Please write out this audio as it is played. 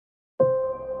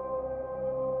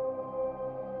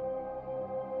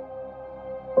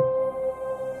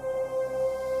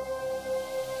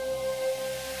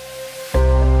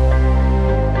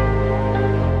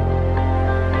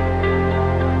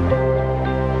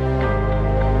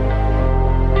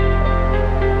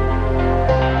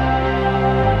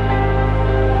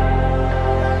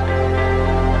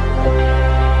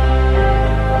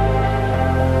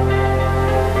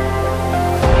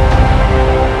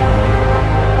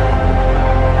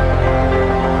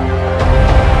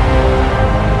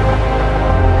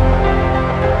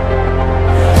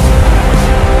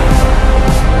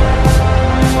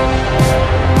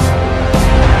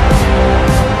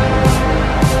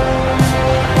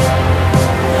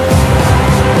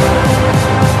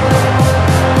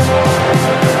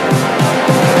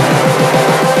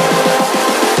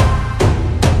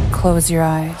Close your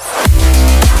eyes.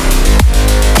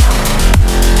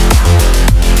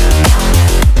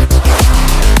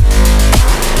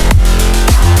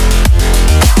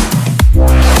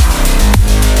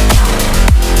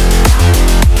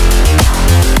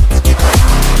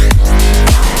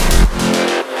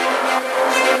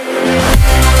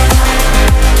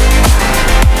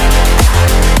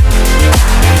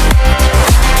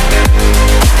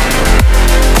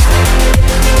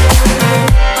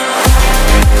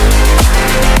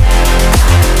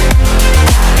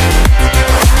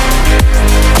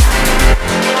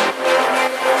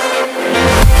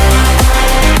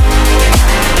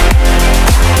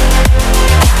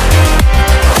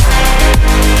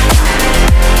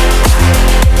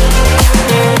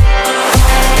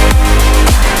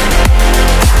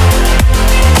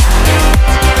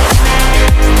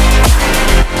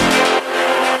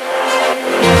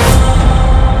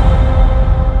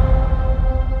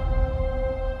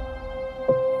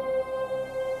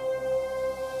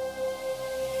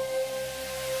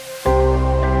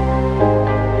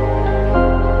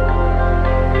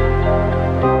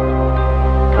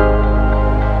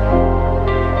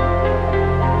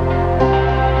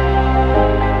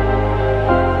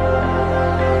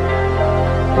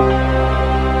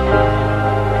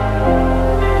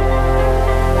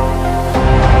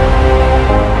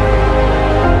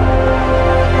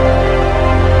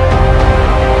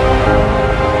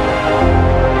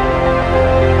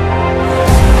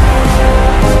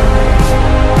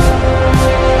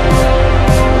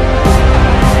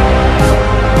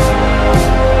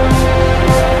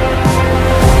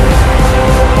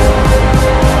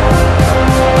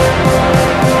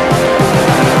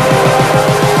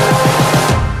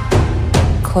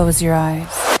 Close your eyes.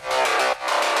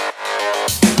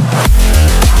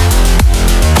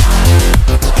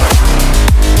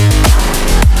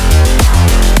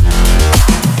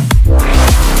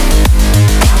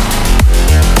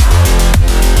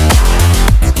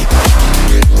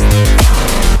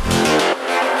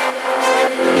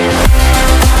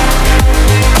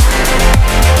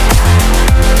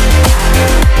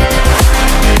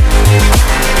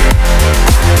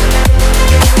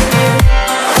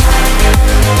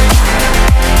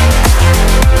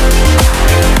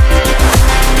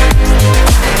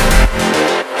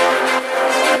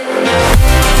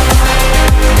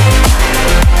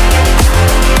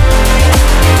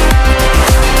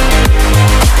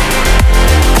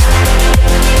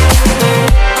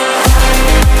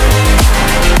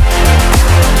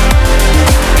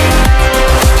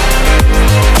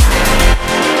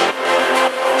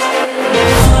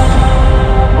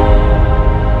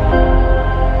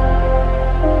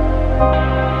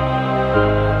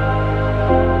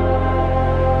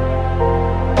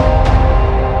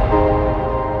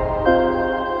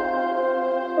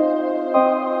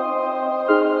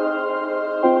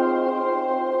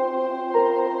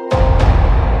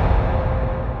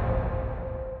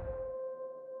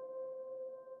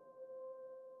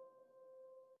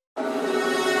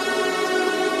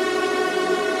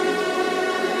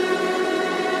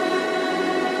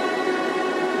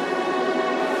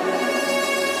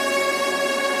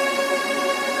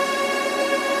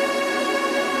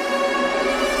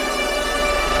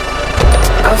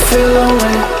 I feel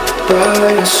lonely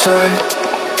by your side,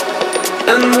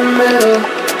 in the middle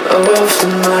of the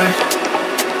night.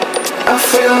 I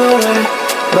feel lonely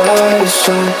by your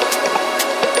side,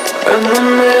 in the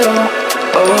middle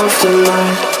of the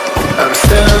night. I'm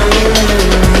standing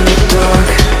in the dark,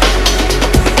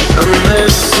 I'm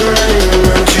listening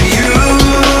to you,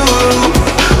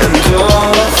 and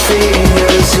all I feel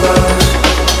is love.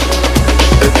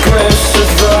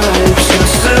 Aggressive vibes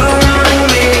consuming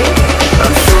me.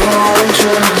 I'm falling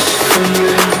just for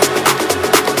you.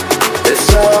 It's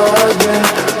all I get,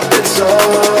 it's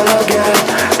all I get,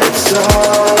 it's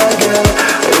all I get,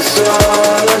 it's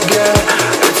all I get,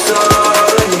 it's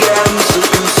all I get. So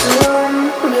consume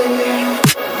me.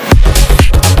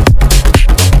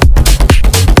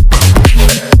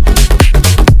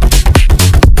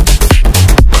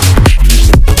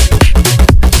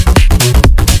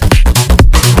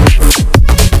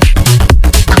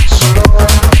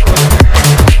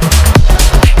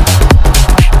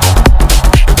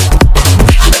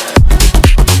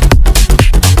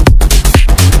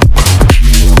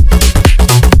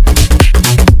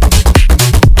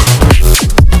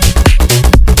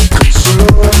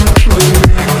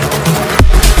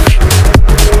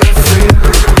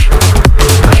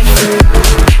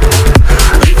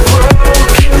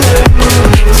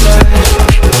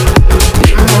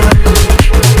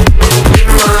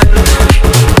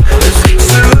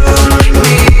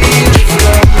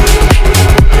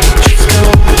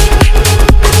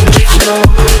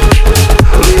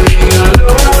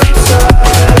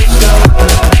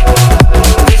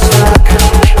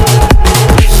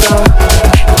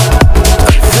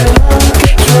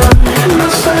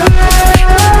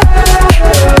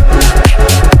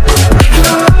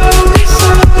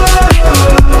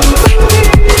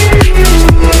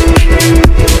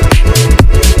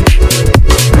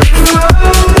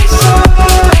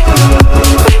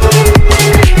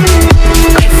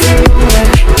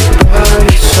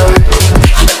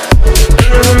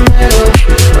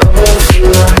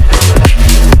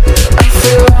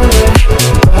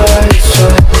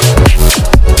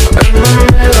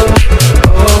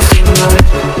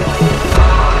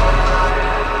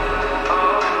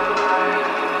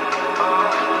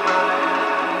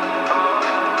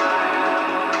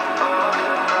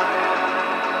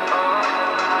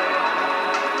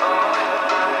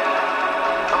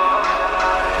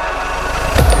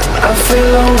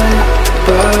 feel lonely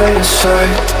by your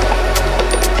side.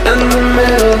 In the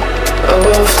middle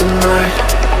of the night,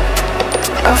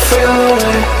 I feel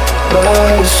lonely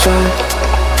by your side.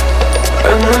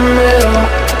 In the middle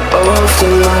of the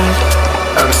light,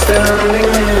 I'm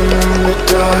standing in the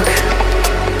dark.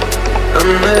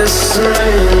 I'm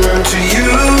listening to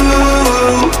you,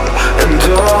 and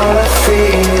all I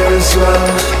feel is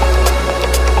love.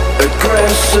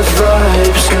 Aggressive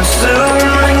vibes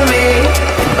consuming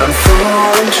me. I'm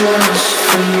falling just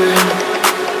for you.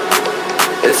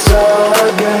 It's all I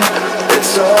get,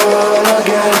 it's all I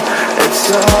get,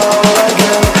 it's all I get.